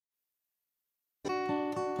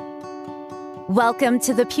Welcome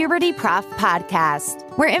to the Puberty Prof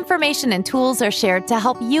podcast, where information and tools are shared to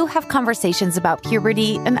help you have conversations about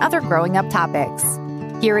puberty and other growing up topics.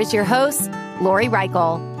 Here is your host, Lori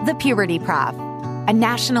Reichel, the Puberty Prof, a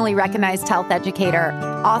nationally recognized health educator,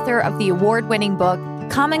 author of the award-winning book,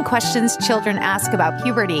 Common Questions Children Ask About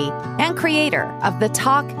Puberty, and creator of the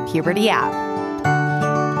Talk Puberty app.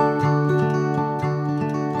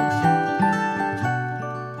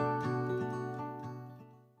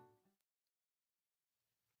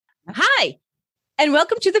 Hi, and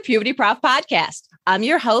welcome to the Puberty Prof podcast. I'm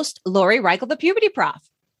your host, Lori Reichel, the Puberty Prof.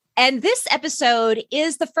 And this episode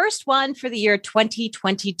is the first one for the year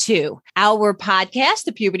 2022. Our podcast,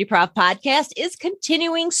 the Puberty Prof podcast, is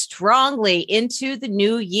continuing strongly into the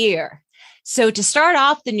new year. So to start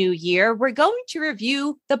off the new year, we're going to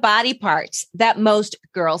review the body parts that most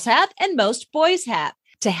girls have and most boys have.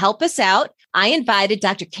 To help us out, I invited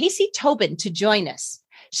Dr. Casey Tobin to join us.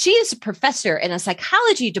 She is a professor in a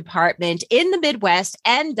psychology department in the Midwest.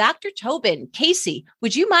 And Dr. Tobin, Casey,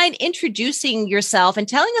 would you mind introducing yourself and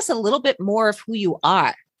telling us a little bit more of who you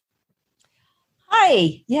are?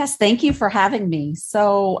 Hi. Yes, thank you for having me.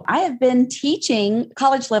 So I have been teaching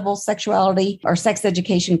college level sexuality or sex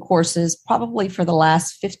education courses probably for the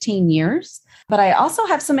last 15 years. But I also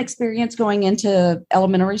have some experience going into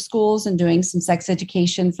elementary schools and doing some sex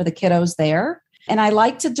education for the kiddos there. And I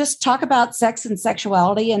like to just talk about sex and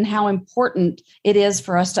sexuality and how important it is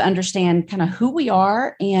for us to understand kind of who we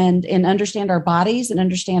are and understand our bodies and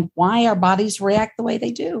understand why our bodies react the way they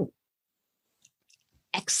do.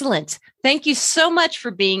 Excellent. Thank you so much for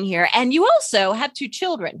being here. And you also have 2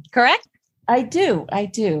 children, correct? I do.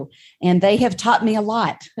 And they have taught me a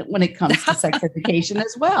lot when it comes to sex education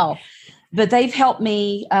as well. But they've helped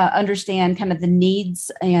me understand kind of the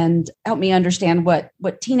needs and help me understand what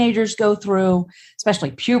teenagers go through,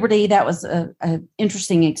 especially puberty. That was an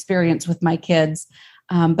interesting experience with my kids.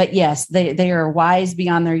 But yes, they are wise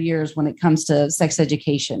beyond their years when it comes to sex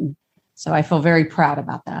education. So I feel very proud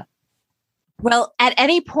about that. Well, at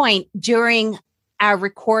any point during our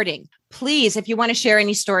recording, please, if you want to share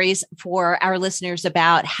any stories for our listeners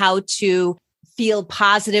about how to feel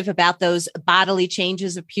positive about those bodily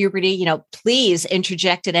changes of puberty, please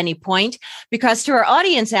interject at any point, because to our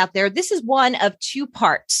audience out there, this is one of 2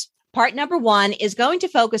 parts. Part number 1 is going to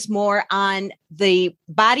focus more on the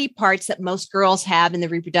body parts that most girls have in the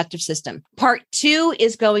reproductive system. Part 2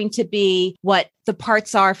 is going to be what the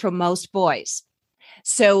parts are for most boys.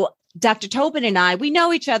 So Dr. Tobin and I, we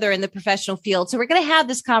know each other in the professional field, so we're going to have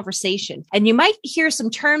this conversation. And you might hear some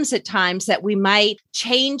terms at times that we might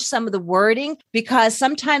change some of the wording, because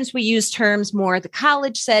sometimes we use terms more at the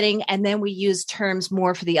college setting, and then we use terms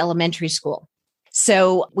more for the elementary school.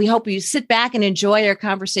 So we hope you sit back and enjoy our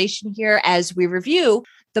conversation here as we review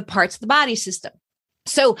the parts of the body system.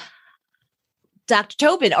 So Dr.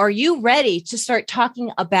 Tobin, are you ready to start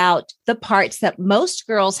talking about the parts that most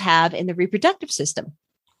girls have in the reproductive system?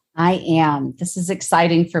 I am. This is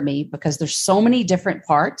exciting for me because there's so many different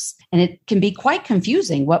parts, and it can be quite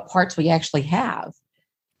confusing what parts we actually have.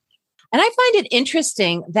 And I find it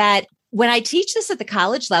interesting that when I teach this at the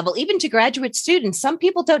college level, even to graduate students, some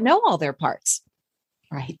people don't know all their parts.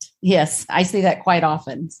 Right. Yes, I see that quite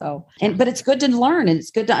often. But it's good to learn, and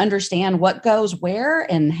it's good to understand what goes where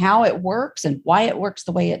and how it works and why it works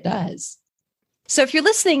the way it does. So if you're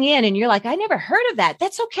listening in and you're like, I never heard of that,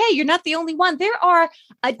 that's okay. You're not the only one. There are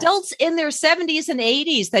adults in their 70s and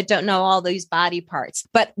 80s that don't know all these body parts.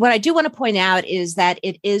 But what I do want to point out is that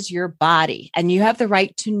it is your body, and you have the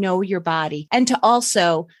right to know your body and to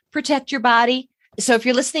also protect your body. So if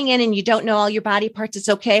you're listening in and you don't know all your body parts, it's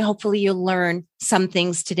okay. Hopefully you'll learn some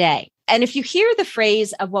things today. And if you hear the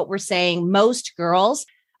phrase of what we're saying, most girls,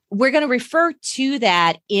 we're going to refer to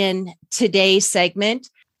that in today's segment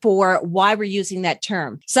for why we're using that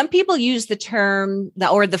term. Some people use the term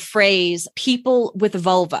or the phrase people with a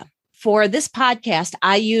vulva. For this podcast,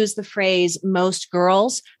 I use the phrase most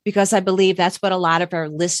girls because I believe that's what a lot of our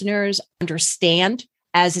listeners understand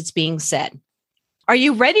as it's being said. Are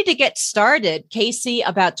you ready to get started, Casey,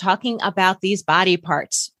 about talking about these body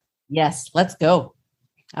parts? Yes, let's go.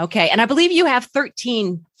 Okay. And I believe you have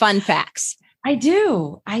 13 fun facts. I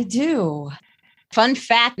do. Fun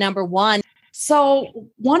fact number 1. So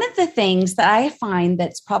one of the things that I find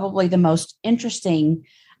that's probably the most interesting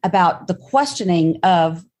about the questioning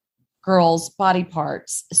of girls' body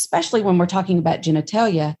parts, especially when we're talking about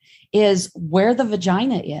genitalia, is where the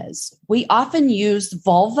vagina is. We often use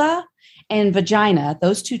vulva and vagina,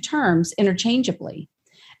 those 2 terms, interchangeably,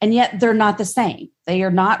 and yet they're not the same. They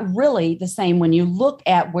are not really the same when you look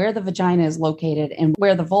at where the vagina is located and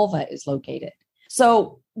where the vulva is located.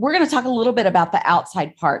 So we're going to talk a little bit about the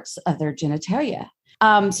outside parts of their genitalia.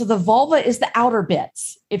 So the vulva is the outer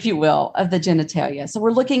bits, if you will, of the genitalia. So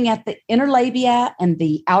we're looking at the inner labia and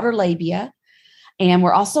the outer labia. And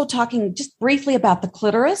we're also talking just briefly about the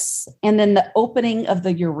clitoris and then the opening of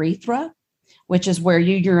the urethra, which is where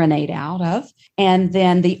you urinate out of, and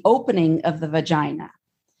then the opening of the vagina.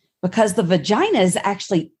 Because the vagina is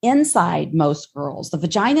actually inside most girls. The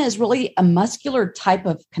vagina is really a muscular type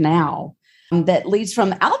of canal that leads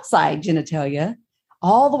from outside genitalia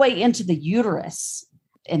all the way into the uterus.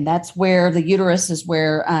 And that's where the uterus is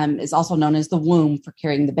where is also known as the womb for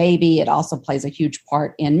carrying the baby. It also plays a huge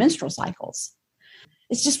part in menstrual cycles.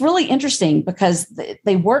 It's just really interesting because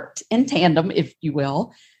they worked in tandem, if you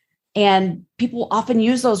will. And people often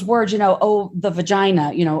use those words, oh, the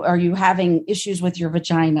vagina, are you having issues with your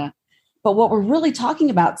vagina? But what we're really talking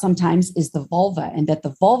about sometimes is the vulva, and that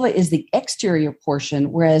the vulva is the exterior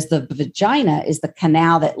portion, whereas the vagina is the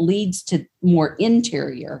canal that leads to more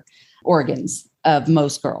interior organs of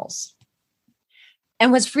most girls.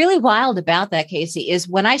 And what's really wild about that, Casey, is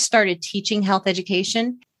when I started teaching health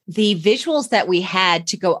education, the visuals that we had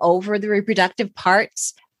to go over the reproductive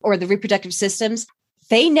parts or the reproductive systems,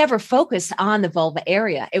 they never focused on the vulva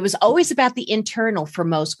area. It was always about the internal for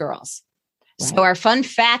most girls. Right. So our fun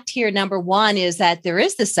fact here, number one, is that there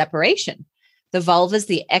is this separation. The vulva is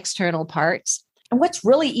the external parts. And what's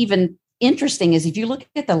really even interesting is if you look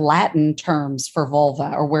at the Latin terms for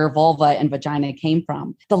vulva or where vulva and vagina came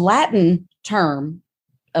from, the Latin term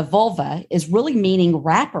of vulva is really meaning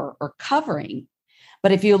wrapper or covering.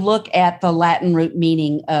 But if you look at the Latin root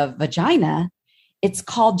meaning of vagina, it's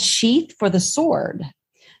called sheath for the sword.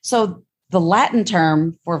 So the Latin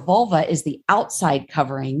term for vulva is the outside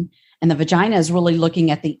covering, and the vagina is really looking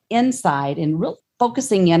at the inside and really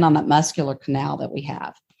focusing in on that muscular canal that we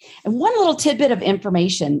have. And one little tidbit of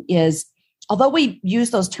information is, although we use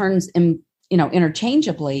those terms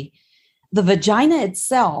interchangeably, the vagina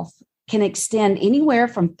itself can extend anywhere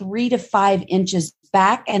from 3 to 5 inches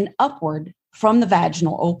back and upward from the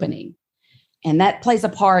vaginal opening. And that plays a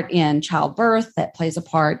part in childbirth. That plays a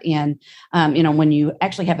part in, when you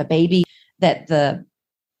actually have a baby, that the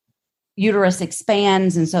uterus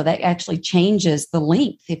expands. And so that actually changes the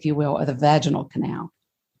length, if you will, of the vaginal canal.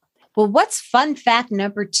 Well, what's fun fact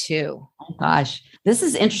number 2? Oh, gosh, this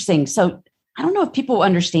is interesting. So I don't know if people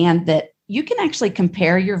understand that you can actually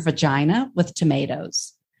compare your vagina with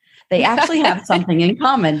tomatoes. They actually have something in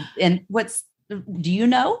common. And do you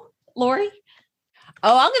know, Lori?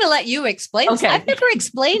 Oh, I'm going to let you explain this. Okay. I've never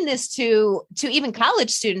explained this to even college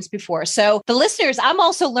students before. So the listeners, I'm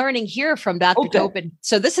also learning here from Dr. Topin.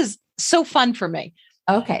 So this is so fun for me.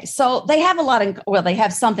 Okay. So they have they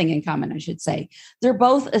have something in common, I should say. They're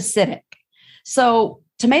both acidic. So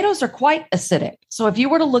tomatoes are quite acidic. So if you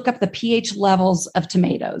were to look up the pH levels of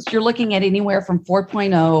tomatoes, you're looking at anywhere from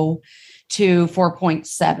 4.0 to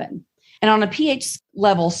 4.7. And on a pH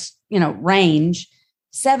level, range,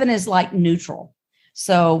 7 is like neutral.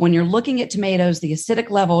 So when you're looking at tomatoes, the acidic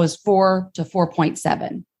level is 4 to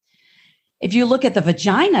 4.7. If you look at the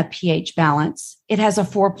vagina pH balance, it has a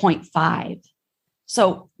 4.5.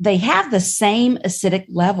 So they have the same acidic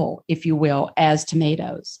level, if you will, as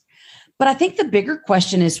tomatoes. But I think the bigger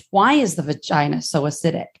question is, why is the vagina so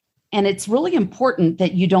acidic? And it's really important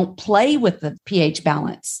that you don't play with the pH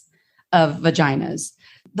balance of vaginas.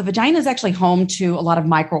 The vagina is actually home to a lot of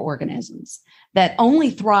microorganisms that only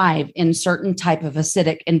thrive in certain type of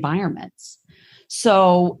acidic environments.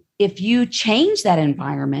 So if you change that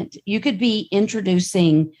environment, you could be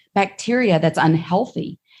introducing bacteria that's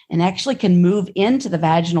unhealthy and actually can move into the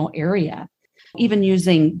vaginal area. Even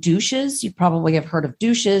using douches, you probably have heard of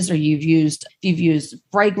douches, or you've used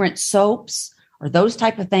fragrant soaps or those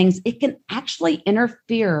type of things. It can actually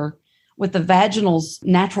interfere with the vaginal's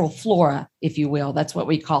natural flora, if you will. That's what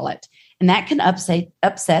we call it. And that can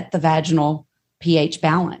upset the vaginal pH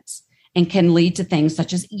balance and can lead to things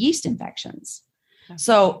such as yeast infections. Okay.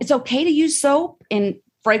 So it's okay to use soap and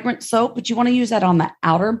fragrant soap, but you want to use that on the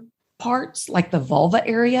outer parts, like the vulva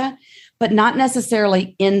area, but not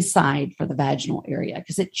necessarily inside for the vaginal area,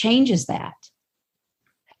 because it changes that.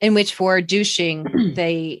 In which for douching,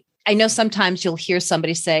 I know sometimes you'll hear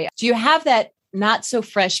somebody say, do you have that not so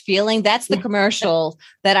fresh feeling? That's the commercial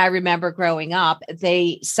that I remember growing up.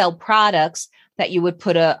 They sell products that you would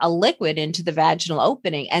put a liquid into the vaginal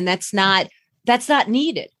opening. And that's not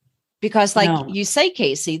needed. Because you say,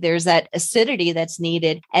 Casey, there's that acidity that's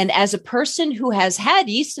needed. And as a person who has had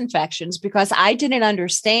yeast infections, because I didn't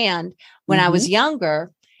understand when I was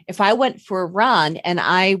younger, if I went for a run and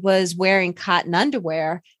I was wearing cotton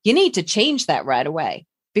underwear, you need to change that right away.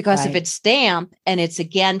 because if Right. it's damp and it's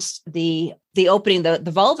against the opening,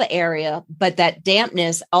 the vulva area, but that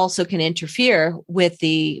dampness also can interfere with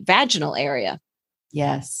the vaginal area.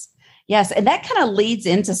 Yes. Yes. And that kind of leads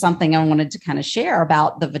into something I wanted to kind of share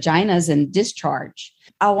about the vaginas and discharge.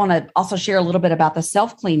 I want to also share a little bit about the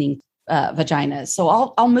self-cleaning vaginas. So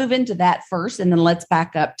I'll move into that first, and then let's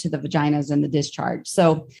back up to the vaginas and the discharge.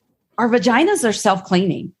 So our vaginas are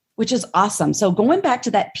self-cleaning, which is awesome. So going back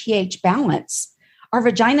to that pH balance, our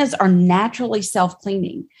vaginas are naturally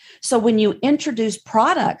self-cleaning. So when you introduce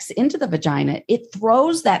products into the vagina, it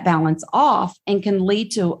throws that balance off and can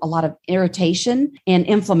lead to a lot of irritation and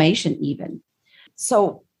inflammation even.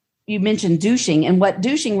 So you mentioned douching, and what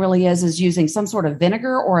douching really is using some sort of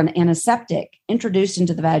vinegar or an antiseptic introduced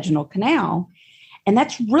into the vaginal canal. And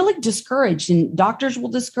that's really discouraged, and doctors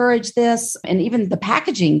will discourage this, and even the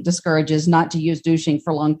packaging discourages not to use douching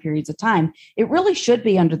for long periods of time. It really should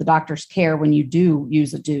be under the doctor's care when you do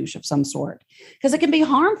use a douche of some sort, because it can be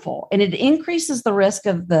harmful and it increases the risk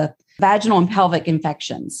of the vaginal and pelvic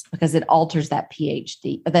infections because it alters that pH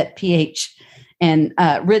and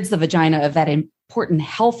rids the vagina of that important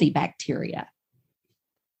healthy bacteria.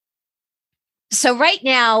 So right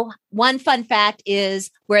now, one fun fact is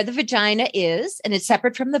where the vagina is, and it's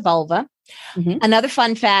separate from the vulva. Mm-hmm. Another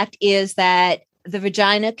fun fact is that the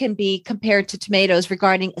vagina can be compared to tomatoes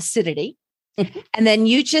regarding acidity. And then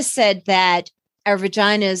you just said that our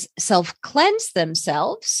vaginas self-cleanse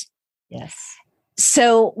themselves. Yes.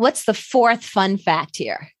 So what's the fourth fun fact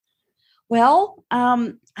here? Well,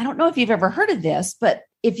 I don't know if you've ever heard of this, but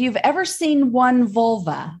if you've ever seen one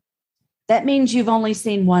vulva, that means you've only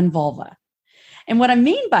seen one vulva. And what I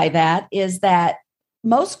mean by that is that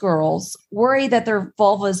most girls worry that their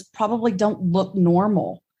vulvas probably don't look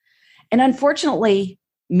normal. And unfortunately,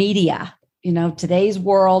 media, today's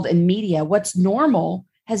world and media, what's normal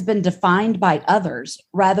has been defined by others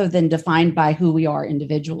rather than defined by who we are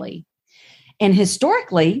individually. And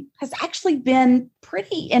historically has actually been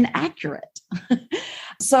pretty inaccurate.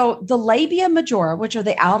 So the labia majora, which are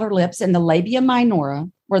the outer lips, and the labia minora,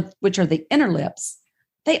 which are the inner lips,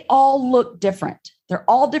 they all look different. They're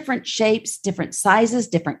all different shapes, different sizes,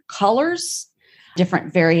 different colors,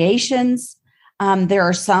 different variations. There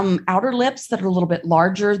are some outer lips that are a little bit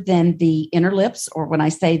larger than the inner lips, or when I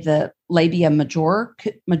say the labia majora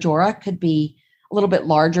could be a little bit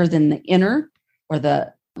larger than the inner or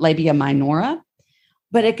the labia minora,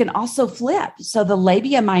 but it can also flip. So the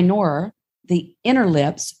labia minora, the inner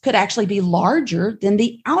lips, could actually be larger than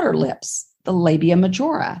the outer lips, the labia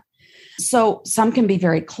majora. So some can be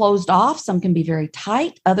very closed off, some can be very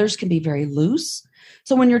tight, others can be very loose.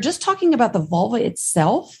 So when you're just talking about the vulva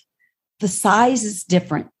itself, the size is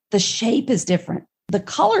different, the shape is different, the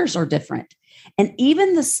colors are different, and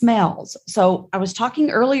even the smells. So I was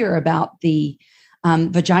talking earlier about the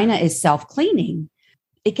vagina is self-cleaning.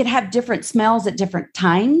 It can have different smells at different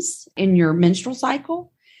times in your menstrual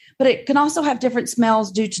cycle, but it can also have different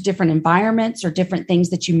smells due to different environments or different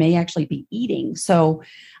things that you may actually be eating. So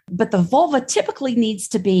but the vulva typically needs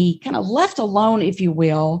to be kind of left alone, if you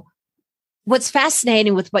will. What's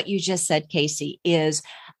fascinating with what you just said, Casey, is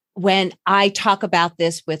when I talk about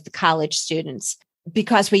this with the college students,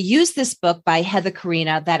 because we use this book by Heather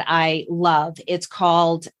Karina that I love. It's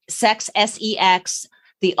called Sex, S-E-X,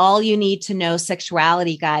 The All You Need to Know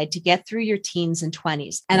Sexuality Guide to Get Through Your Teens and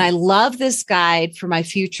 20s. And I love this guide for my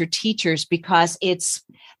future teachers because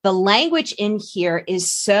the language in here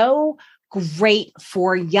is so great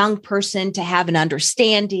for a young person to have an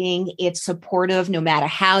understanding. It's supportive no matter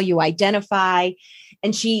how you identify.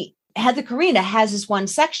 And Heather Karina has this one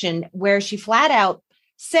section where she flat out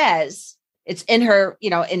says, it's in her,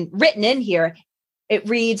 written in here, it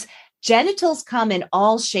reads, genitals come in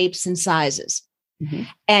all shapes and sizes. Mm-hmm.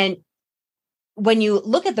 And when you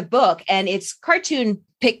look at the book and it's cartoon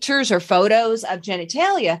pictures or photos of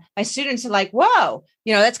genitalia, my students are like, whoa,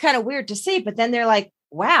 that's kind of weird to see. But then they're like,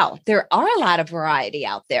 wow, there are a lot of variety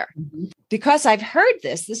out there. Mm-hmm. Because I've heard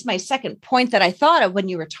this is my second point that I thought of when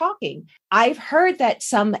you were talking. I've heard that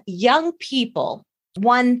some young people,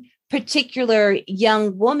 one particular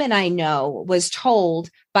young woman I know was told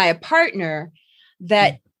by a partner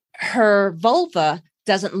that her vulva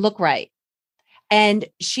doesn't look right. And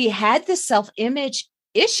she had this self-image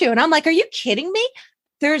issue. And I'm like, are you kidding me?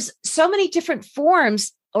 There's so many different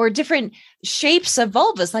forms or different shapes of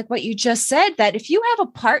vulvas, like what you just said, that if you have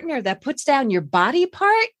a partner that puts down your body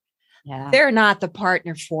part, they're not the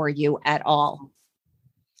partner for you at all.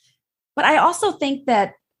 But I also think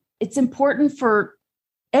that it's important for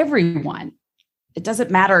everyone it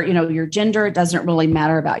doesn't matter, your gender. It doesn't really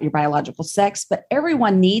matter about your biological sex, but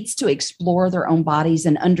everyone needs to explore their own bodies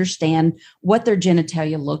and understand what their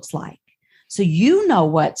genitalia looks like. So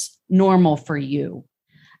what's normal for you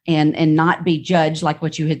and not be judged like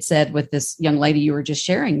what you had said with this young lady you were just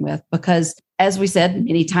sharing with, because as we said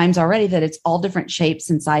many times already, that it's all different shapes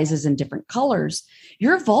and sizes and different colors.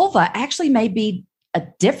 Your vulva actually may be a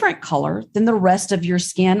different color than the rest of your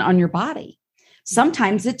skin on your body.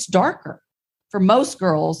 Sometimes it's darker. For most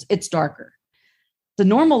girls, it's darker. The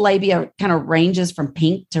normal labia kind of ranges from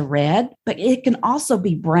pink to red, but it can also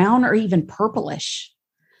be brown or even purplish.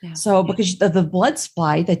 Yeah. So because of the blood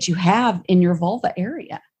supply that you have in your vulva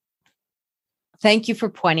area. Thank you for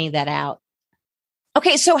pointing that out.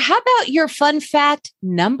 Okay, so how about your fun fact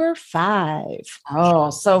number 5? Oh,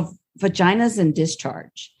 so vaginas and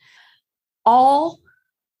discharge. All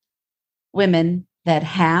women that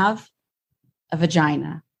have a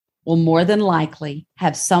vagina will more than likely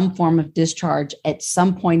have some form of discharge at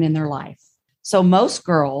some point in their life. So most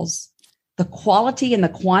girls, the quality and the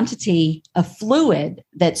quantity of fluid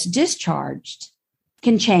that's discharged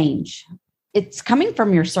can change. It's coming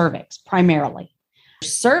from your cervix primarily.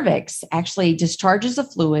 Cervix actually discharges a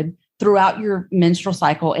fluid throughout your menstrual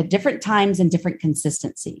cycle at different times and different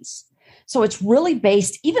consistencies. So it's really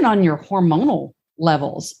based even on your hormonal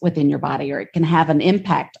levels within your body, or it can have an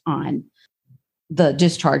impact on the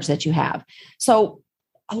discharge that you have. So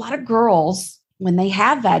a lot of girls, when they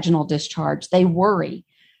have vaginal discharge, they worry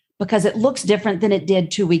because it looks different than it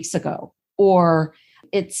did 2 weeks ago, or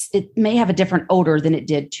it may have a different odor than it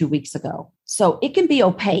did 2 weeks ago. So it can be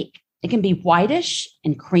opaque. It can be whitish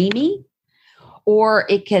and creamy, or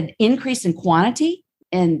it could increase in quantity.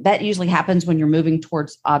 And that usually happens when you're moving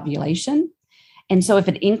towards ovulation. And so if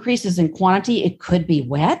it increases in quantity, it could be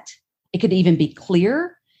wet. It could even be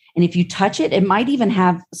clear. And if you touch it, it might even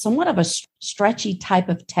have somewhat of a stretchy type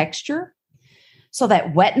of texture. So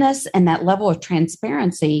that wetness and that level of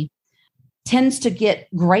transparency tends to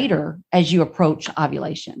get greater as you approach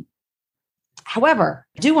ovulation. However,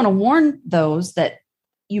 I do want to warn those that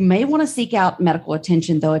you may want to seek out medical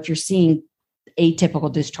attention, though, if you're seeing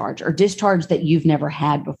atypical discharge or discharge that you've never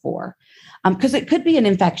had before, because it could be an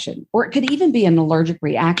infection, or it could even be an allergic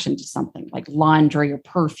reaction to something like laundry or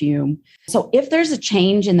perfume. So if there's a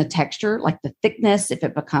change in the texture, like the thickness, if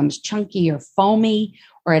it becomes chunky or foamy,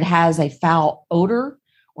 or it has a foul odor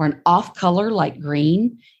or an off color like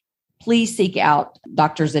green, please seek out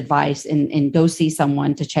doctor's advice and go see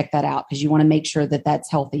someone to check that out, because you want to make sure that that's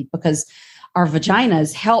healthy, because our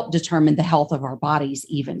vaginas help determine the health of our bodies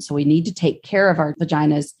even. So we need to take care of our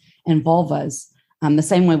vaginas and vulvas the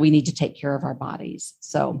same way we need to take care of our bodies.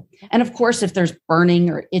 So, and of course, if there's burning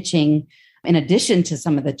or itching, in addition to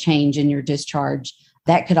some of the change in your discharge,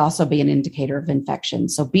 that could also be an indicator of infection.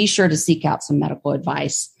 So be sure to seek out some medical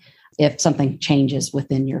advice if something changes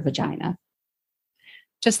within your vagina.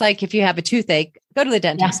 Just like if you have a toothache, go to the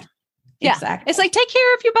dentist. Yeah, exactly. It's like, take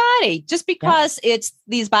care of your body. Just because it's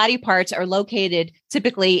these body parts are located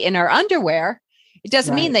typically in our underwear, it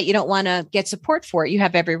doesn't mean that you don't want to get support for it. You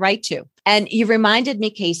have every right to. And you reminded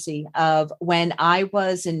me, Casey, of when I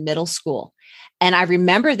was in middle school. And I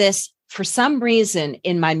remember this for some reason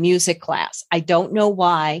in my music class. I don't know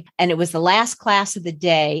why. And it was the last class of the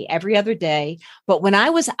day, every other day. But when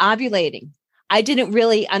I was ovulating, I didn't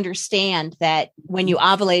really understand that when you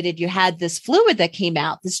ovulated, you had this fluid that came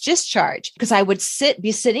out, this discharge, because I would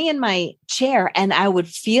be sitting in my chair and I would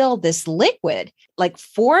feel this liquid like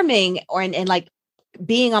forming and like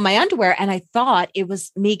being on my underwear. And I thought it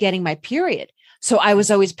was me getting my period. So I was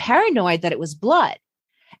always paranoid that it was blood.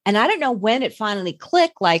 And I don't know when it finally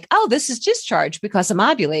clicked, like, oh, this is discharge because I'm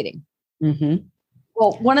ovulating. Mm-hmm.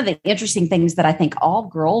 Well, one of the interesting things that I think all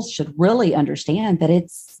girls should really understand that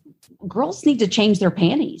girls need to change their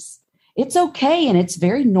panties. It's okay. And it's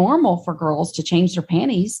very normal for girls to change their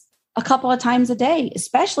panties a couple of times a day,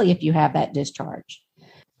 especially if you have that discharge.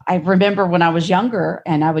 I remember when I was younger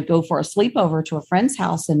and I would go for a sleepover to a friend's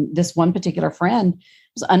house, and this one particular friend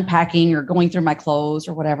was unpacking or going through my clothes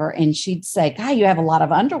or whatever. And she'd say, "God, you have a lot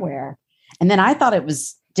of underwear." And then I thought it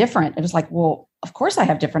was different. It was like, well, of course I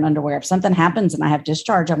have different underwear. If something happens and I have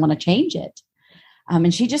discharge, I want to change it.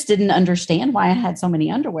 And she just didn't understand why I had so many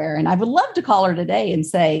underwear. And I would love to call her today and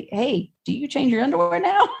say, "Hey, do you change your underwear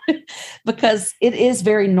now?" Because it is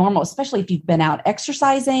very normal, especially if you've been out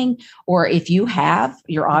exercising, or if you're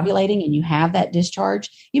ovulating and you have that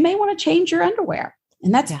discharge, you may want to change your underwear.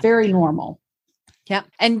 And that's very normal. Yeah.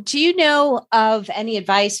 And do you know of any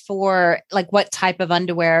advice for like what type of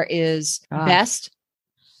underwear is best?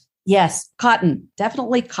 Yes, cotton,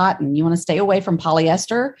 definitely cotton. You want to stay away from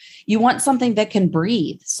polyester. You want something that can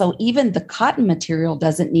breathe. So even the cotton material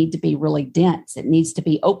doesn't need to be really dense. It needs to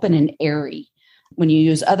be open and airy. When you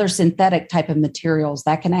use other synthetic type of materials,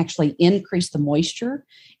 that can actually increase the moisture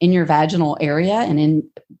in your vaginal area and in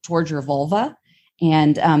towards your vulva.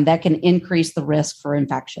 And that can increase the risk for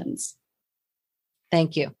infections.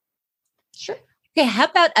 Thank you. Sure. Okay, how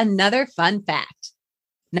about another fun fact?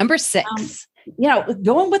 Number 6.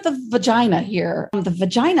 Going with the vagina here. The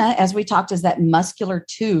vagina, as we talked, is that muscular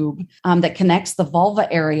tube that connects the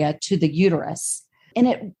vulva area to the uterus. And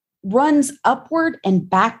it runs upward and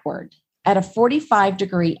backward at a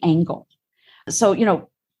 45-degree angle. So,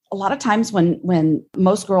 a lot of times when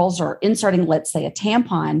most girls are inserting, let's say, a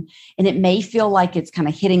tampon, and it may feel like it's kind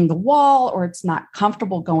of hitting the wall or it's not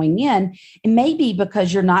comfortable going in, it may be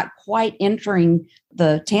because you're not quite entering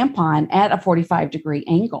the tampon at a 45-degree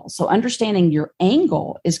angle. So understanding your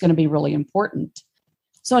angle is going to be really important.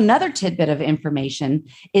 So another tidbit of information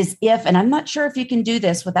is and I'm not sure if you can do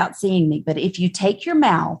this without seeing me, but if you take your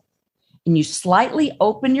mouth and you slightly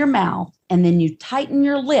open your mouth and then you tighten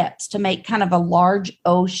your lips to make kind of a large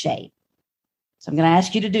O shape. So I'm going to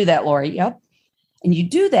ask you to do that, Lori. Yep. And you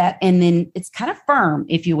do that, and then it's kind of firm,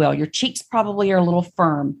 if you will. Your cheeks probably are a little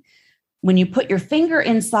firm. When you put your finger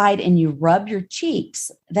inside and you rub your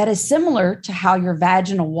cheeks, that is similar to how your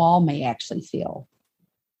vaginal wall may actually feel.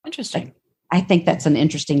 Interesting. I think that's an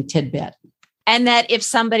interesting tidbit. And that if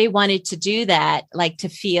somebody wanted to do that, like to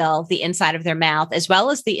feel the inside of their mouth as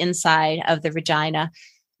well as the inside of the vagina,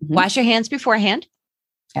 wash your hands beforehand.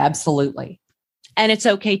 Absolutely. And it's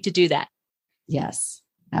okay to do that. Yes,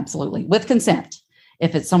 absolutely. With consent,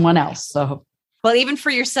 if it's someone else. So, well, even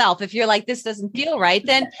for yourself, if you're like, this doesn't feel right,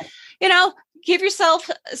 then, give yourself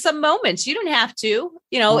some moments. You don't have to,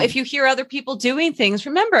 if you hear other people doing things,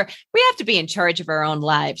 remember, we have to be in charge of our own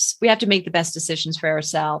lives. We have to make the best decisions for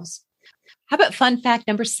ourselves. How about fun fact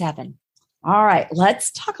number 7? All right,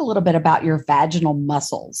 let's talk a little bit about your vaginal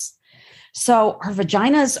muscles. So our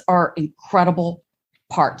vaginas are incredible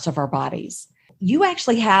parts of our bodies. You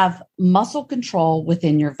actually have muscle control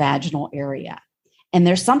within your vaginal area. And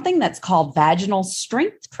there's something that's called vaginal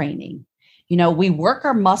strength training. We work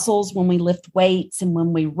our muscles when we lift weights and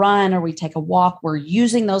when we run or we take a walk. We're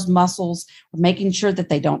using those muscles. We're making sure that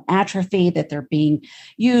they don't atrophy, that they're being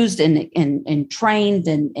used and trained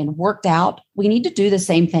and worked out. We need to do the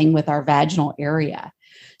same thing with our vaginal area.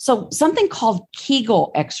 So something called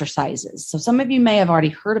Kegel exercises. So some of you may have already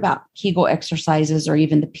heard about Kegel exercises or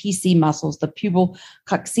even the PC muscles, the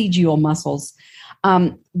pubococcygeal muscles.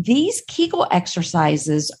 These Kegel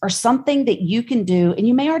exercises are something that you can do, and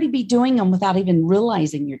you may already be doing them without even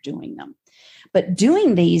realizing you're doing them. But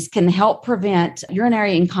doing these can help prevent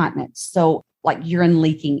urinary incontinence, so like urine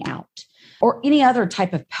leaking out, or any other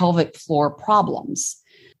type of pelvic floor problems.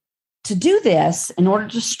 To do this, in order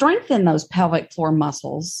to strengthen those pelvic floor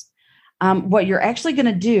muscles, what you're actually going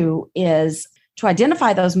to do is to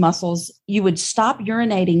identify those muscles, you would stop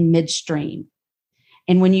urinating midstream.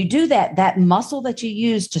 And when you do that, that muscle that you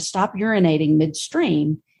use to stop urinating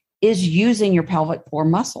midstream is using your pelvic floor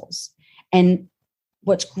muscles. And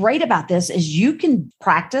what's great about this is you can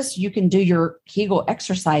practice, you can do your Kegel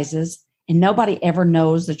exercises, and nobody ever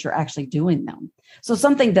knows that you're actually doing them. So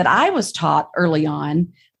something that I was taught early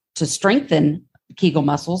on to strengthen Kegel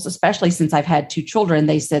muscles, especially since I've had 2 children,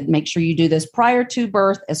 they said, make sure you do this prior to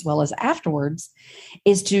birth as well as afterwards,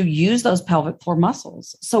 is to use those pelvic floor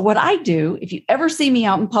muscles. So what I do, if you ever see me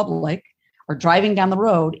out in public or driving down the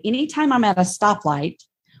road, anytime I'm at a stoplight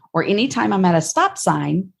or anytime I'm at a stop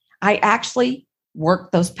sign, I actually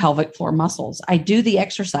work those pelvic floor muscles. I do the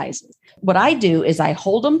exercises. What I do is I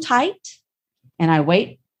hold them tight and I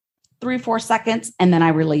wait 3 or 4 seconds and then I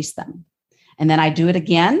release them. And then I do it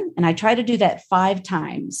again, and I try to do that 5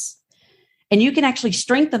 times. And you can actually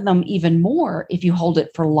strengthen them even more if you hold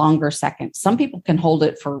it for longer seconds. Some people can hold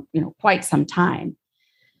it for, quite some time.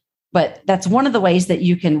 But that's one of the ways that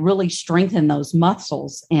you can really strengthen those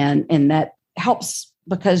muscles. And that helps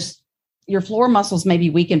because your floor muscles may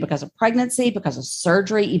be weakened because of pregnancy, because of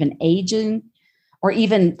surgery, even aging, or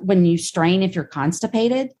even when you strain if you're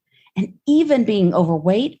constipated. And even being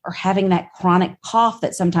overweight or having that chronic cough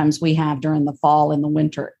that sometimes we have during the fall and the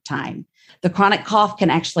winter time. The chronic cough can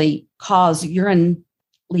actually cause urine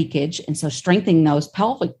leakage. And so strengthening those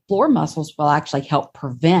pelvic floor muscles will actually help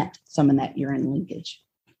prevent some of that urine leakage.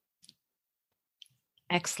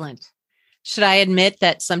 Excellent. Should I admit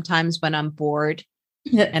that sometimes when I'm bored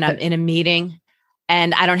and I'm in a meeting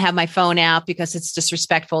and I don't have my phone out because it's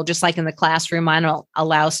disrespectful, just like in the classroom, I don't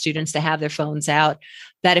allow students to have their phones out,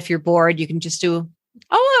 that if you're bored, you can just do,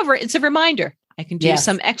 it's a reminder. I can do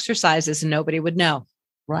some exercises and nobody would know.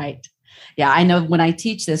 Right. Yeah. I know when I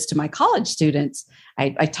teach this to my college students,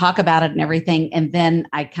 I talk about it and everything. And then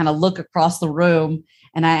I kind of look across the room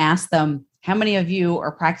and I ask them, how many of you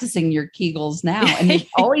are practicing your Kegels now? And they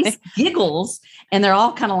always giggles and they're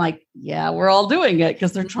all kind of like, yeah, we're all doing it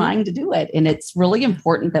because they're trying to do it. And it's really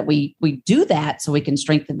important that we do that so we can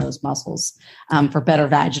strengthen those muscles for better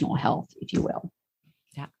vaginal health, if you will.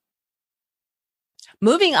 Yeah.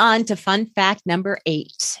 Moving on to fun fact number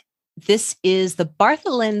 8. This is the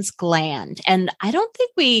Bartholin's gland. And I don't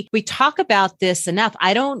think we talk about this enough.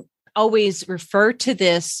 I don't always refer to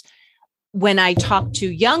this when I talk to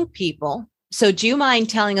young people. So do you mind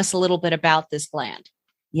telling us a little bit about this gland?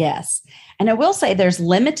 Yes. And I will say there's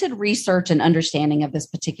limited research and understanding of this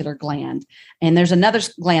particular gland. And there's another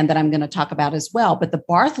gland that I'm going to talk about as well. But the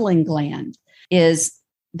Bartholin gland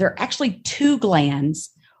there are actually 2 glands,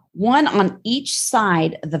 one on each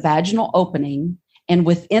side of the vaginal opening and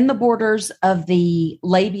within the borders of the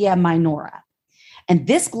labia minora. And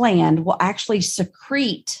this gland will actually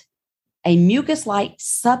secrete a mucus-like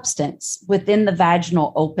substance within the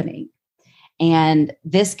vaginal opening. And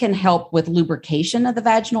this can help with lubrication of the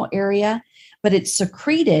vaginal area, but it's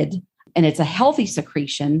secreted, and it's a healthy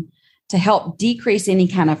secretion to help decrease any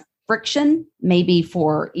kind of friction, maybe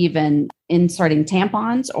for even inserting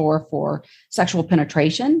tampons or for sexual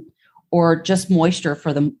penetration or just moisture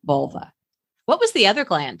for the vulva. What was the other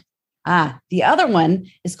gland? The other one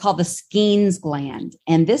is called the Skene's gland.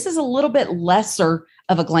 And this is a little bit lesser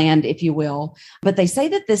of a gland, if you will, but they say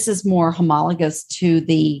that this is more homologous to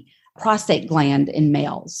the prostate gland in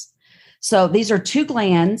males. So these are 2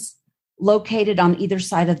 glands located on either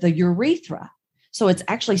side of the urethra. So it's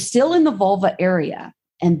actually still in the vulva area.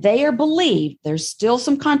 And they are believed, there's still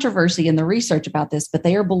some controversy in the research about this, but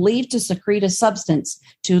they are believed to secrete a substance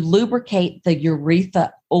to lubricate the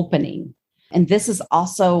urethra opening. And this is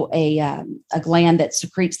also a gland that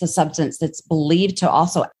secretes the substance that's believed to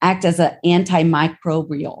also act as an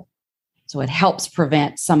antimicrobial. So it helps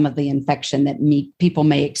prevent some of the infection that people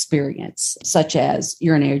may experience, such as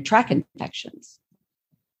urinary tract infections.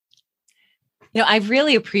 I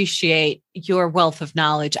really appreciate your wealth of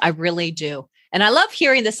knowledge. I really do. And I love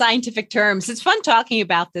hearing the scientific terms. It's fun talking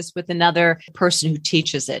about this with another person who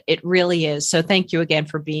teaches it. It really is. So thank you again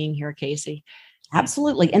for being here, Casey.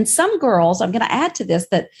 Absolutely. And some girls, I'm going to add to this,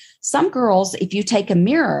 that some girls, if you take a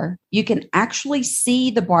mirror, you can actually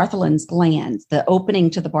see the Bartholin's glands, the opening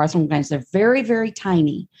to the Bartholin glands. They're very, very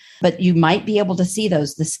tiny, but you might be able to see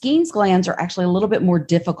those. The Skene's glands are actually a little bit more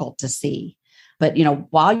difficult to see. But,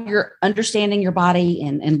 while you're understanding your body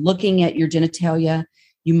and looking at your genitalia,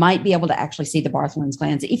 you might be able to actually see the Bartholin's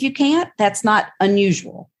glands. If you can't, that's not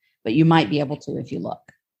unusual, but you might be able to if you look.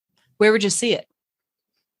 Where would you see it?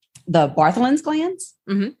 The Bartholin's glands.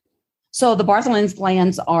 Mm-hmm. So the Bartholin's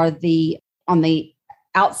glands are on the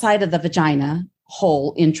outside of the vagina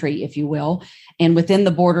hole entry, if you will, and within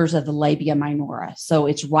the borders of the labia minora. So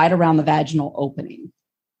it's right around the vaginal opening.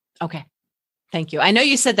 Okay. Thank you. I know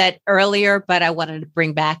you said that earlier, but I wanted to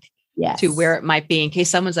bring back to where it might be in case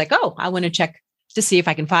someone's like, oh, I want to check to see if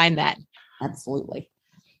I can find that. Absolutely.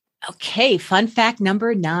 Okay. Fun fact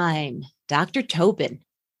number 9, Dr. Tobin.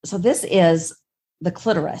 So this is the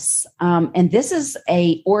clitoris. And this is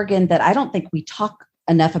a organ that I don't think we talk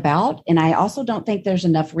enough about. And I also don't think there's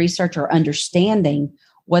enough research or understanding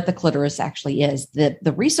what the clitoris actually is.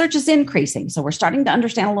 The research is increasing. So we're starting to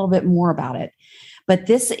understand a little bit more about it. But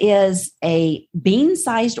this is a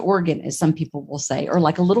bean-sized organ, as some people will say, or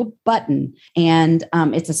like a little button. And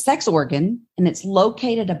it's a sex organ, and it's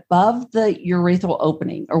located above the urethral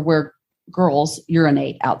opening, or where girls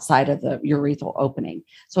urinate outside of the urethral opening.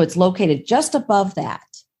 So it's located just above that.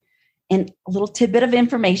 And a little tidbit of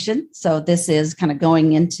information. So this is kind of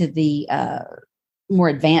going into the more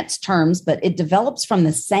advanced terms, but it develops from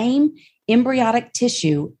the same embryonic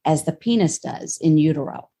tissue as the penis does in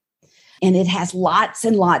utero. And it has lots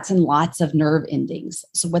and lots and lots of nerve endings.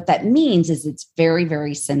 So what that means is it's very,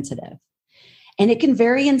 very sensitive. And it can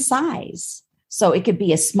vary in size. So it could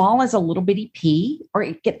be as small as a little bitty pea, or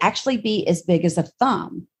it could actually be as big as a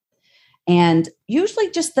thumb. And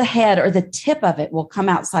usually just the head or the tip of it will come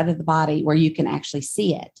outside of the body where you can actually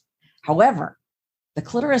see it. However, the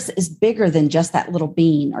clitoris is bigger than just that little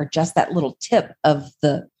bean or just that little tip of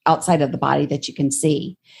the outside of the body that you can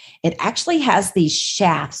see. It actually has these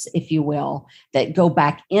shafts, if you will, that go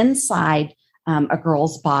back inside a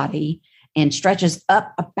girl's body and stretches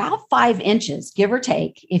up about 5 inches, give or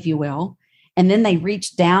take, if you will. And then they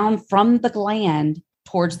reach down from the gland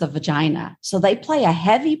towards the vagina. So they play a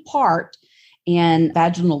heavy part in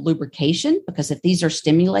vaginal lubrication, because if these are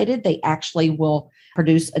stimulated, they actually will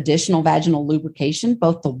produce additional vaginal lubrication,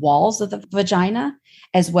 both the walls of the vagina,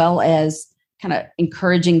 as well as kind of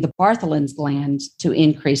encouraging the Bartholin's gland to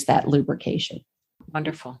increase that lubrication.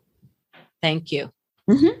 Wonderful. Thank you.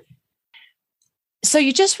 Mm-hmm. So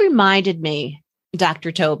you just reminded me,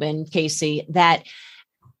 Dr. Tobin, Casey, that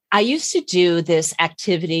I used to do this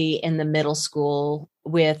activity in the middle school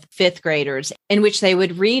with fifth graders in which they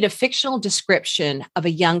would read a fictional description of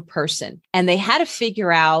a young person, and they had to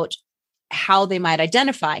figure out how they might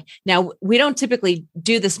identify. Now, we don't typically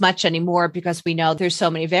do this much anymore because we know there's so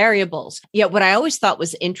many variables. Yet what I always thought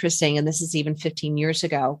was interesting, and this is even 15 years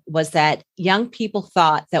ago, was that young people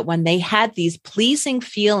thought that when they had these pleasing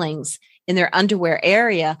feelings in their underwear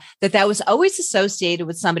area, that was always associated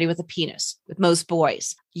with somebody with a penis, with most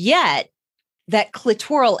boys. Yet that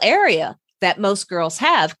clitoral area that most girls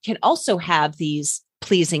have can also have these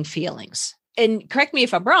pleasing feelings. And correct me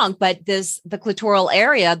if I'm wrong, but the clitoral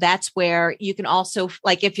area, that's where you can also,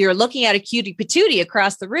 like if you're looking at a cutie patootie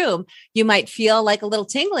across the room, you might feel like a little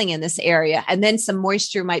tingling in this area. And then some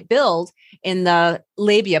moisture might build in the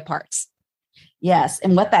labia parts. Yes.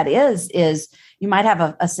 And what that is you might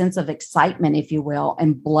have a sense of excitement, if you will,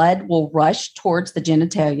 and blood will rush towards the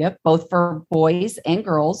genitalia, both for boys and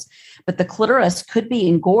girls. But the clitoris could be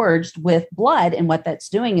engorged with blood. And what that's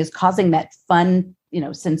doing is causing that fun,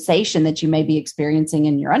 sensation that you may be experiencing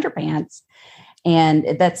in your underpants.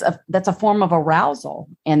 And that's a form of arousal.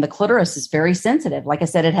 And the clitoris is very sensitive. Like I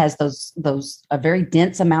said, it has a very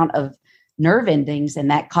dense amount of nerve endings, and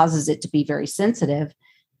that causes it to be very sensitive.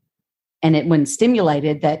 And when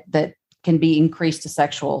stimulated, that can be increased to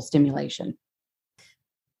sexual stimulation.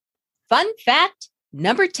 Fun fact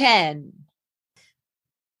number 10.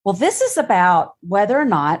 Well, this is about whether or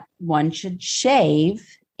not one should shave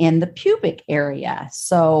in the pubic area.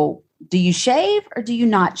 So do you shave or do you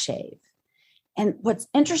not shave? And what's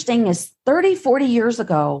interesting is 30, 40 years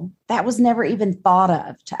ago, that was never even thought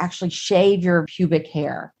of, to actually shave your pubic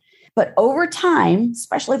hair. But over time,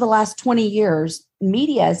 especially the last 20 years,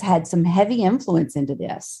 media has had some heavy influence into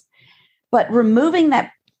this. But removing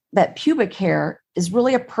that pubic hair is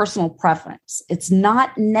really a personal preference. It's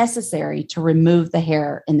not necessary to remove the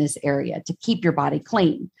hair in this area to keep your body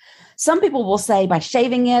clean. Some people will say by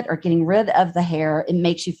shaving it or getting rid of the hair, it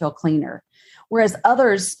makes you feel cleaner. Whereas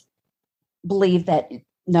others believe that,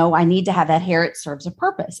 no, I need to have that hair. It serves a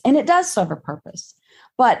purpose. And it does serve a purpose.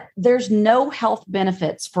 But there's no health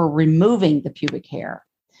benefits for removing the pubic hair.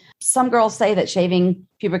 Some girls say that shaving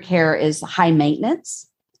pubic hair is high maintenance,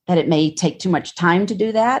 that it may take too much time to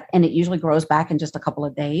do that, and it usually grows back in just a couple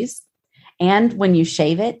of days. And when you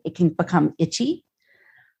shave it, it can become itchy.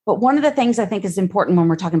 But one of the things I think is important when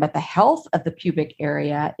we're talking about the health of the pubic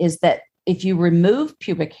area is that if you remove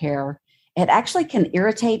pubic hair, it actually can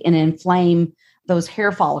irritate and inflame those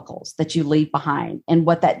hair follicles that you leave behind. And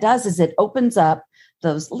what that does is it opens up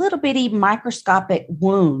those little bitty microscopic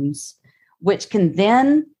wounds, which can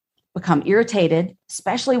then become irritated,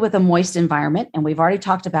 especially with a moist environment. And we've already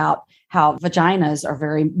talked about how vaginas are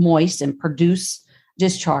very moist and produce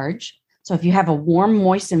discharge. So if you have a warm,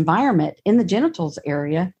 moist environment in the genitals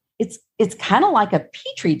area, it's kind of like a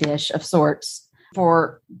petri dish of sorts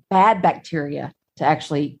for bad bacteria to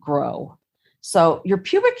actually grow. So your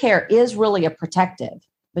pubic hair is really a protective,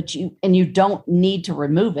 but you don't need to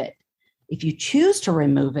remove it. If you choose to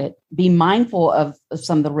remove it, be mindful of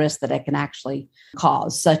some of the risks that it can actually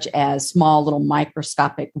cause, such as small little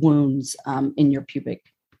microscopic wounds in your pubic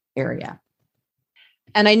area.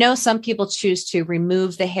 And I know some people choose to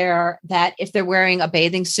remove the hair, that if they're wearing a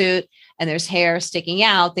bathing suit and there's hair sticking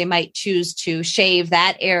out, they might choose to shave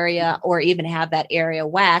that area or even have that area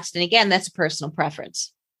waxed. And again, that's a personal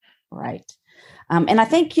preference. Right. And I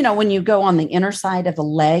think, when you go on the inner side of the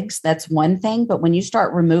legs, that's one thing. But when you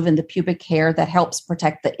start removing the pubic hair, that helps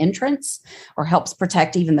protect the entrance or helps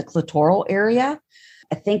protect even the clitoral area.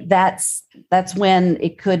 I think that's when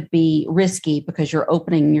it could be risky because you're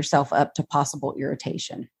opening yourself up to possible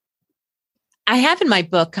irritation. I have in my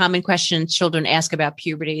book, Common Questions Children Ask About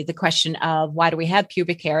Puberty, the question of why do we have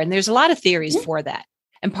pubic hair? And there's a lot of theories for that.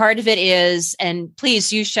 And part of it is, and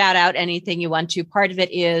please, you shout out anything you want to. Part of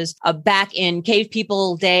it is back in cave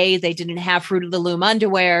people day, they didn't have Fruit of the Loom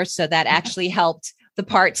underwear. So that actually helped the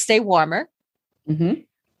parts stay warmer. Mm-hmm.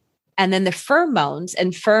 And then the pheromones,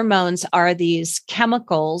 and pheromones are these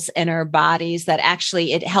chemicals in our bodies that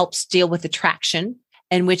actually it helps deal with attraction,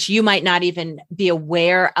 in which you might not even be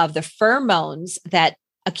aware of the pheromones that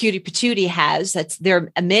a cutie patootie has that's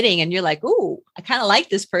they're emitting. And you're like, ooh, I kind of like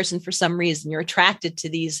this person for some reason. You're attracted to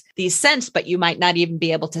these scents, but you might not even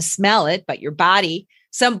be able to smell it, but your body,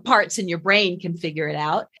 some parts in your brain can figure it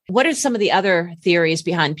out. What are some of the other theories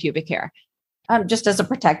behind pubic hair? just as a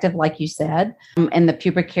protective, like you said. And the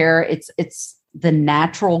pubic hair, it's the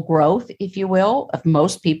natural growth, if you will, of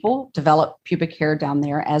most people develop pubic hair down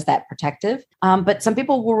there as that protective. But some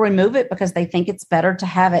people will remove it because they think it's better to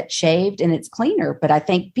have it shaved and it's cleaner. But I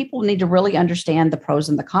think people need to really understand the pros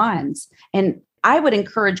and the cons. And I would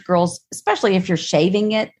encourage girls, especially if you're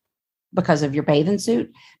shaving it because of your bathing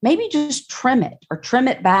suit, maybe just trim it or trim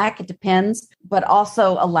it back. It depends, but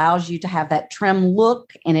also allows you to have that trim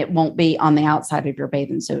look, and it won't be on the outside of your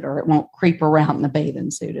bathing suit, or it won't creep around in the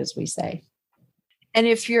bathing suit, as we say. And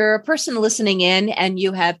if you're a person listening in and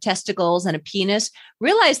you have testicles and a penis,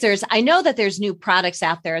 realize I know that there's new products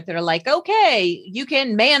out there that are like, okay, you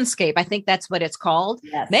can manscape. I think that's what it's called.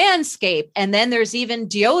 Yes. Manscape. And then there's even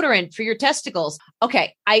deodorant for your testicles.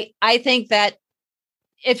 Okay. I think that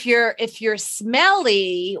if you're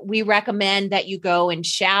smelly, we recommend that you go and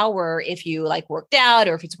shower if you like worked out,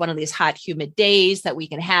 or if it's one of these hot, humid days that we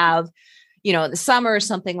can have, in the summer or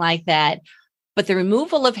something like that. But the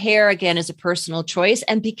removal of hair, again, is a personal choice.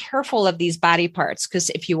 And be careful of these body parts, because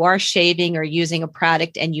if you are shaving or using a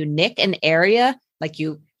product and you nick an area, like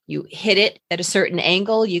you hit it at a certain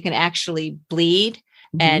angle, you can actually bleed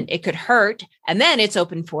and it could hurt. And then it's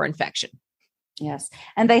open for infection. Yes.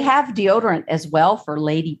 And they have deodorant as well for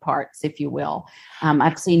lady parts, if you will.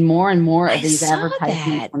 I've seen more and more of these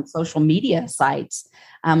advertisements on social media sites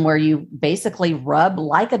where you basically rub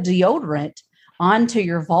like a deodorant onto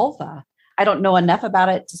your vulva. I don't know enough about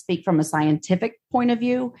it to speak from a scientific point of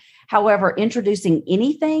view. However, introducing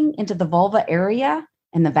anything into the vulva area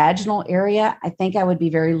and the vaginal area, I think I would be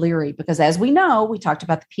very leery, because as we know, we talked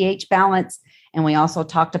about the pH balance, and we also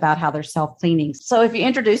talked about how they're self-cleaning. So if you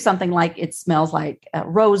introduce something like it smells like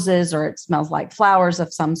roses, or it smells like flowers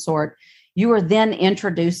of some sort, you are then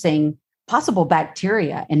introducing possible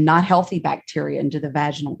bacteria and not healthy bacteria into the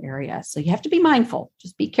vaginal area. So you have to be mindful.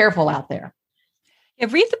 Just be careful out there. Yeah,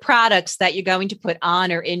 read the products that you're going to put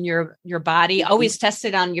on or in your body. Always test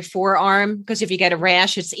it on your forearm, because if you get a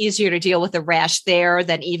rash, it's easier to deal with a rash there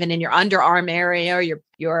than even in your underarm area or your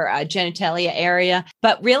genitalia area.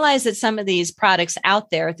 But realize that some of these products out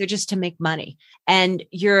there, they're just to make money. And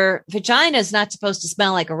your vagina is not supposed to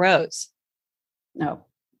smell like a rose. No,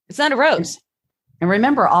 it's not a rose. And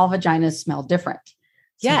remember, all vaginas smell different.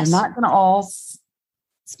 So yes. They're not going to all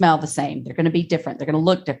smell the same. They're going to be different. They're going to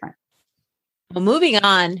look different. Well, moving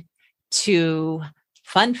on to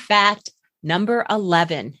fun fact number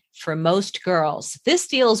 11 for most girls. This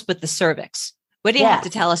deals with the cervix. What do you have to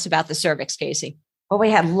tell us about the cervix, Casey? Well, we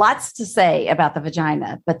have lots to say about the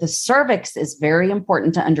vagina, but the cervix is very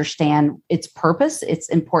important to understand its purpose. It's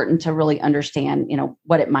important to really understand,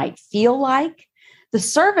 what it might feel like. The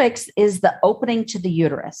cervix is the opening to the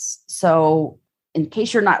uterus. So in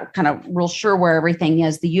case you're not kind of real sure where everything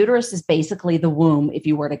is, the uterus is basically the womb if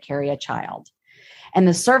you were to carry a child. And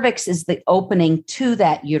the cervix is the opening to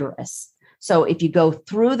that uterus. So if you go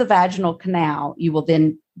through the vaginal canal, you will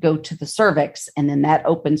then go to the cervix, and then that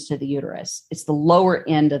opens to the uterus. It's the lower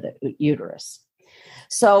end of the uterus.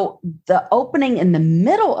 So the opening in the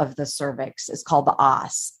middle of the cervix is called the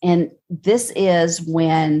os. And this is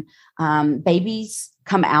when babies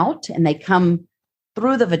come out and they come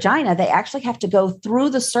through the vagina. They actually have to go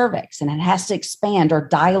through the cervix, and it has to expand or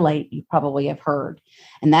dilate, you probably have heard.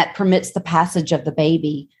 And that permits the passage of the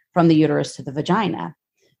baby from the uterus to the vagina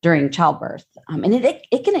during childbirth. And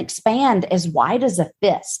it can expand as wide as a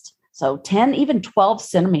fist, so 10, even 12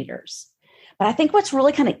 centimeters. But I think what's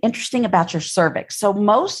really kind of interesting about your cervix, so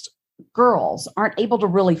most girls aren't able to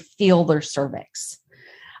really feel their cervix.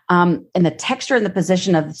 And the texture and the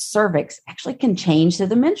position of the cervix actually can change through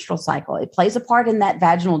the menstrual cycle. It plays a part in that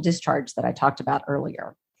vaginal discharge that I talked about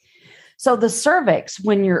earlier. So the cervix,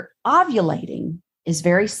 when you're ovulating, is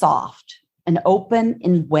very soft and open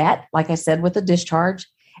and wet, like I said, with a discharge.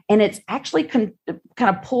 And it's actually kind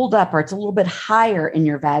of pulled up, or it's a little bit higher in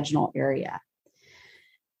your vaginal area.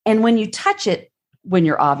 And when you touch it, when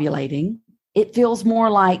you're ovulating, it feels more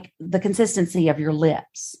like the consistency of your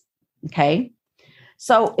lips. Okay.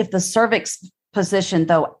 So if the cervix position,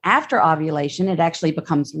 though, after ovulation, it actually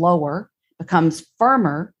becomes lower, becomes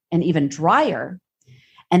firmer, and even drier.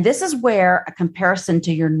 And this is where a comparison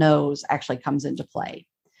to your nose actually comes into play.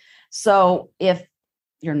 So if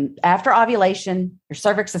you're after ovulation, your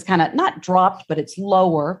cervix is kind of not dropped, but it's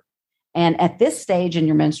lower. And at this stage in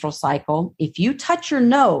your menstrual cycle, if you touch your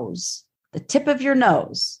nose, the tip of your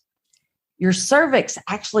nose, your cervix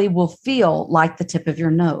actually will feel like the tip of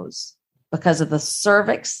your nose because of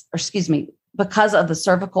the because of the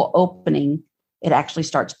cervical opening. It actually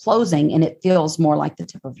starts closing and it feels more like the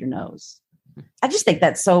tip of your nose. I just think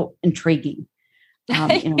that's so intriguing.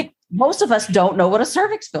 Most of us don't know what a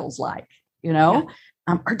cervix feels like.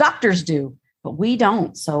 Our doctors do, but we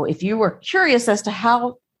don't. So if you were curious as to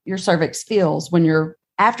how your cervix feels when you're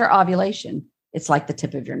after ovulation, it's like the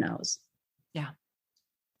tip of your nose. Yeah.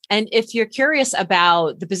 And if you're curious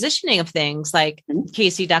about the positioning of things, like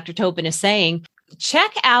Casey, Dr. Tobin is saying,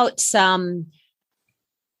 check out some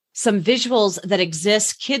visuals that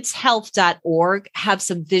exist. Kidshealth.org have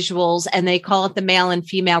some visuals, and they call it the male and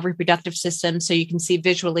female reproductive system. So you can see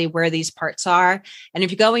visually where these parts are. And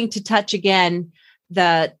if you're going to touch again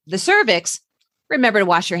the cervix, remember to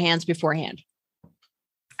wash your hands beforehand.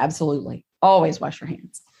 Absolutely. Always wash your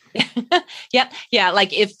hands. Yep. Yeah.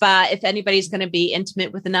 Like if anybody's going to be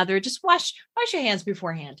intimate with another, just wash your hands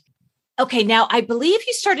beforehand. Okay. Now I believe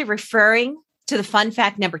you started referring to the fun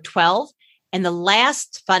fact number 12 and the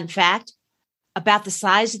last fun fact about the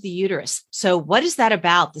size of the uterus. So what is that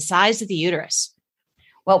about, the size of the uterus?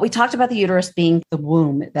 Well, we talked about the uterus being the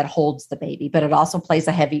womb that holds the baby, but it also plays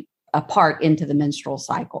a part into the menstrual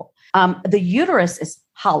cycle. The uterus is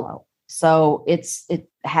hollow. So it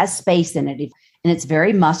has space in it, and it's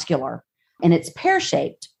very muscular, and it's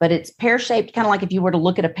pear-shaped, but it's pear-shaped kind of like if you were to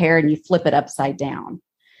look at a pear and you flip it upside down.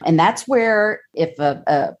 And that's where if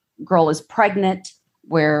a girl is pregnant,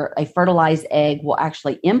 where a fertilized egg will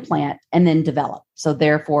actually implant and then develop. So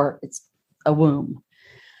therefore, it's a womb.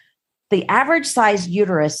 The average size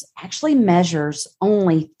uterus actually measures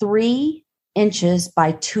only 3 inches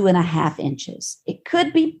by 2.5 inches. It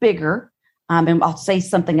could be bigger. And I'll say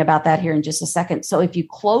something about that here in just a second. So if you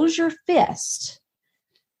close your fist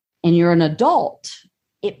and you're an adult,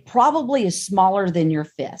 it probably is smaller than your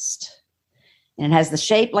fist. And it has the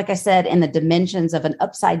shape, like I said, and the dimensions of an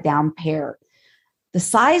upside down pear. The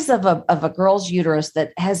size of a girl's uterus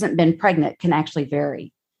that hasn't been pregnant can actually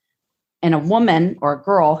vary. And a woman or a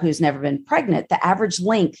girl who's never been pregnant, the average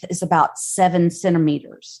length is about 7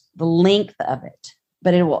 centimeters, the length of it.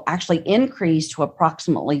 But it will actually increase to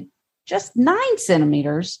approximately just 9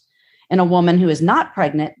 centimeters in a woman who is not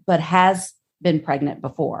pregnant, but has been pregnant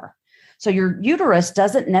before. So your uterus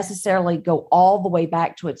doesn't necessarily go all the way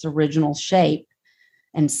back to its original shape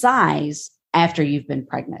and size after you've been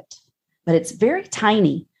pregnant, but it's very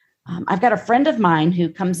tiny. I've got a friend of mine who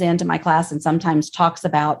comes into my class and sometimes talks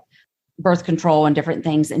about birth control and different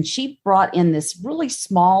things. And she brought in this really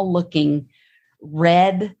small looking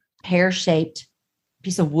red pear-shaped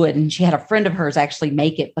piece of wood. And she had a friend of hers actually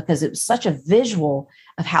make it because it was such a visual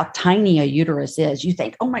of how tiny a uterus is. You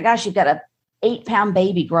think, oh my gosh, you've got a 8-pound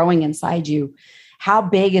baby growing inside you. How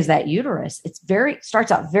big is that uterus?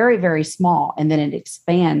 Starts out very, very small, and then it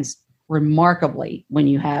expands remarkably when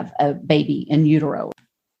you have a baby in utero.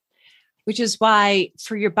 Which is why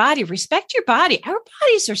for your body, respect your body. Our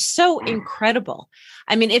bodies are so incredible.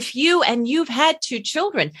 I mean, if you've had 2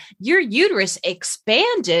 children, your uterus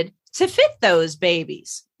expanded to fit those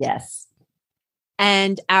babies. Yes.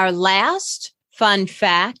 And our last fun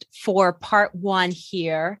fact for part 1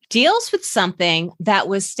 here deals with something that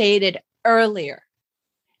was stated earlier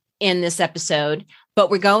in this episode,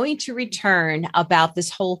 but we're going to return about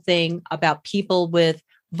this whole thing about people with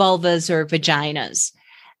vulvas or vaginas.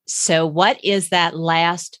 So what is that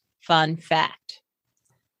last fun fact?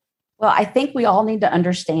 Well, I think we all need to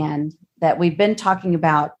understand that we've been talking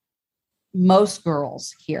about most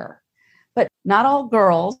girls here, but not all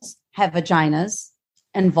girls have vaginas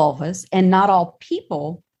and vulvas, and not all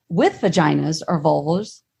people with vaginas or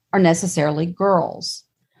vulvas are necessarily girls.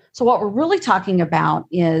 So what we're really talking about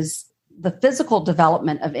is the physical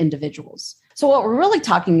development of individuals. So what we're really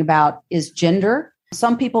talking about is gender.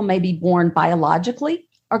 Some people may be born biologically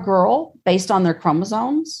a girl based on their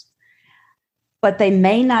chromosomes, but they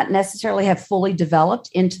may not necessarily have fully developed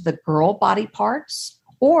into the girl body parts,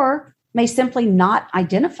 or may simply not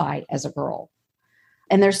identify as a girl.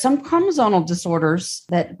 And there's some chromosomal disorders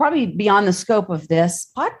that probably beyond the scope of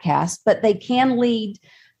this podcast, but they can lead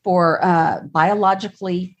for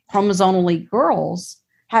biologically, chromosomally girls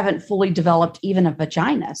haven't fully developed even a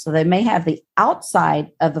vagina. So they may have the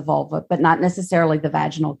outside of the vulva, but not necessarily the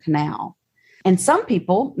vaginal canal. And some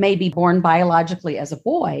people may be born biologically as a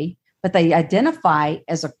boy, but they identify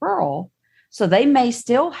as a girl. So they may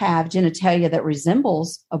still have genitalia that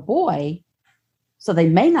resembles a boy. So they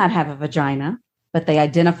may not have a vagina, but they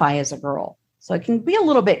identify as a girl. So it can be a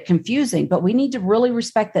little bit confusing, but we need to really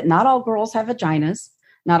respect that not all girls have vaginas,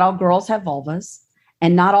 not all girls have vulvas,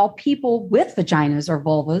 and not all people with vaginas or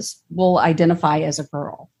vulvas will identify as a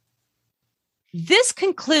girl. This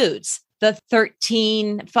concludes the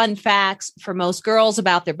 13 fun facts for most girls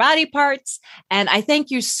about their body parts. And I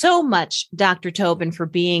thank you so much, Dr. Tobin, for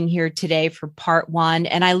being here today for part 1.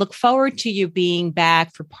 And I look forward to you being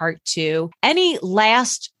back for part 2. Any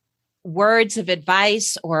last words of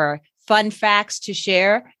advice or fun facts to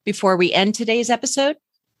share before we end today's episode?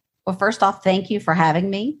 Well, first off, thank you for having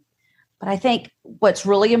me. But I think what's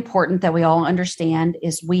really important that we all understand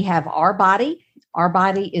is we have our body. Our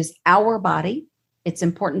body is our body. It's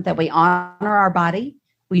important that we honor our body,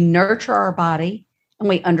 we nurture our body, and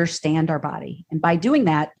we understand our body. And by doing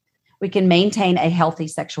that, we can maintain a healthy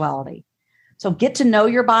sexuality. So get to know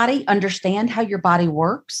your body, understand how your body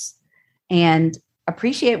works, and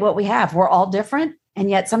appreciate what we have. We're all different, and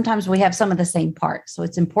yet sometimes we have some of the same parts. So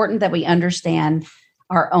it's important that we understand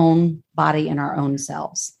our own body and our own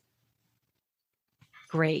selves.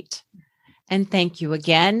 Great. And thank you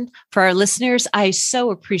again. For our listeners, I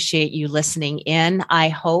so appreciate you listening in. I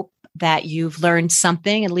hope that you've learned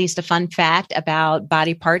something, at least a fun fact about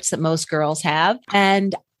body parts that most girls have.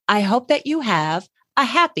 And I hope that you have a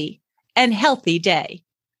happy and healthy day.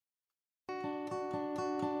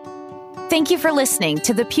 Thank you for listening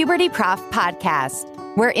to the Puberty Prof podcast,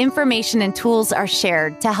 where information and tools are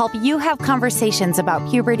shared to help you have conversations about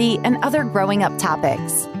puberty and other growing up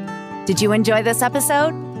topics. Did you enjoy this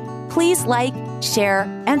episode? Please like, share,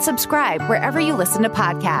 and subscribe wherever you listen to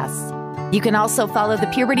podcasts. You can also follow the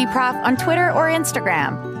Puberty Prof on Twitter or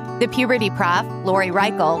Instagram. The Puberty Prof, Lori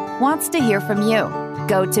Reichel, wants to hear from you.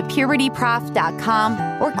 Go to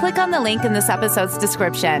pubertyprof.com or click on the link in this episode's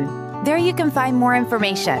description. There you can find more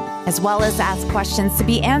information, as well as ask questions to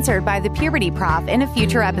be answered by the Puberty Prof in a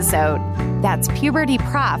future episode. That's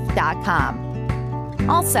pubertyprof.com.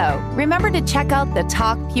 Also, remember to check out the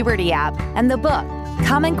Talk Puberty app and the book,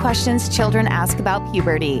 Common Questions Children Ask About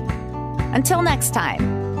Puberty. Until next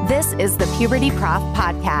time, this is the Puberty Prof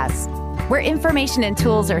podcast, where information and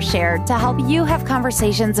tools are shared to help you have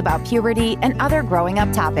conversations about puberty and other growing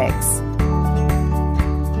up topics.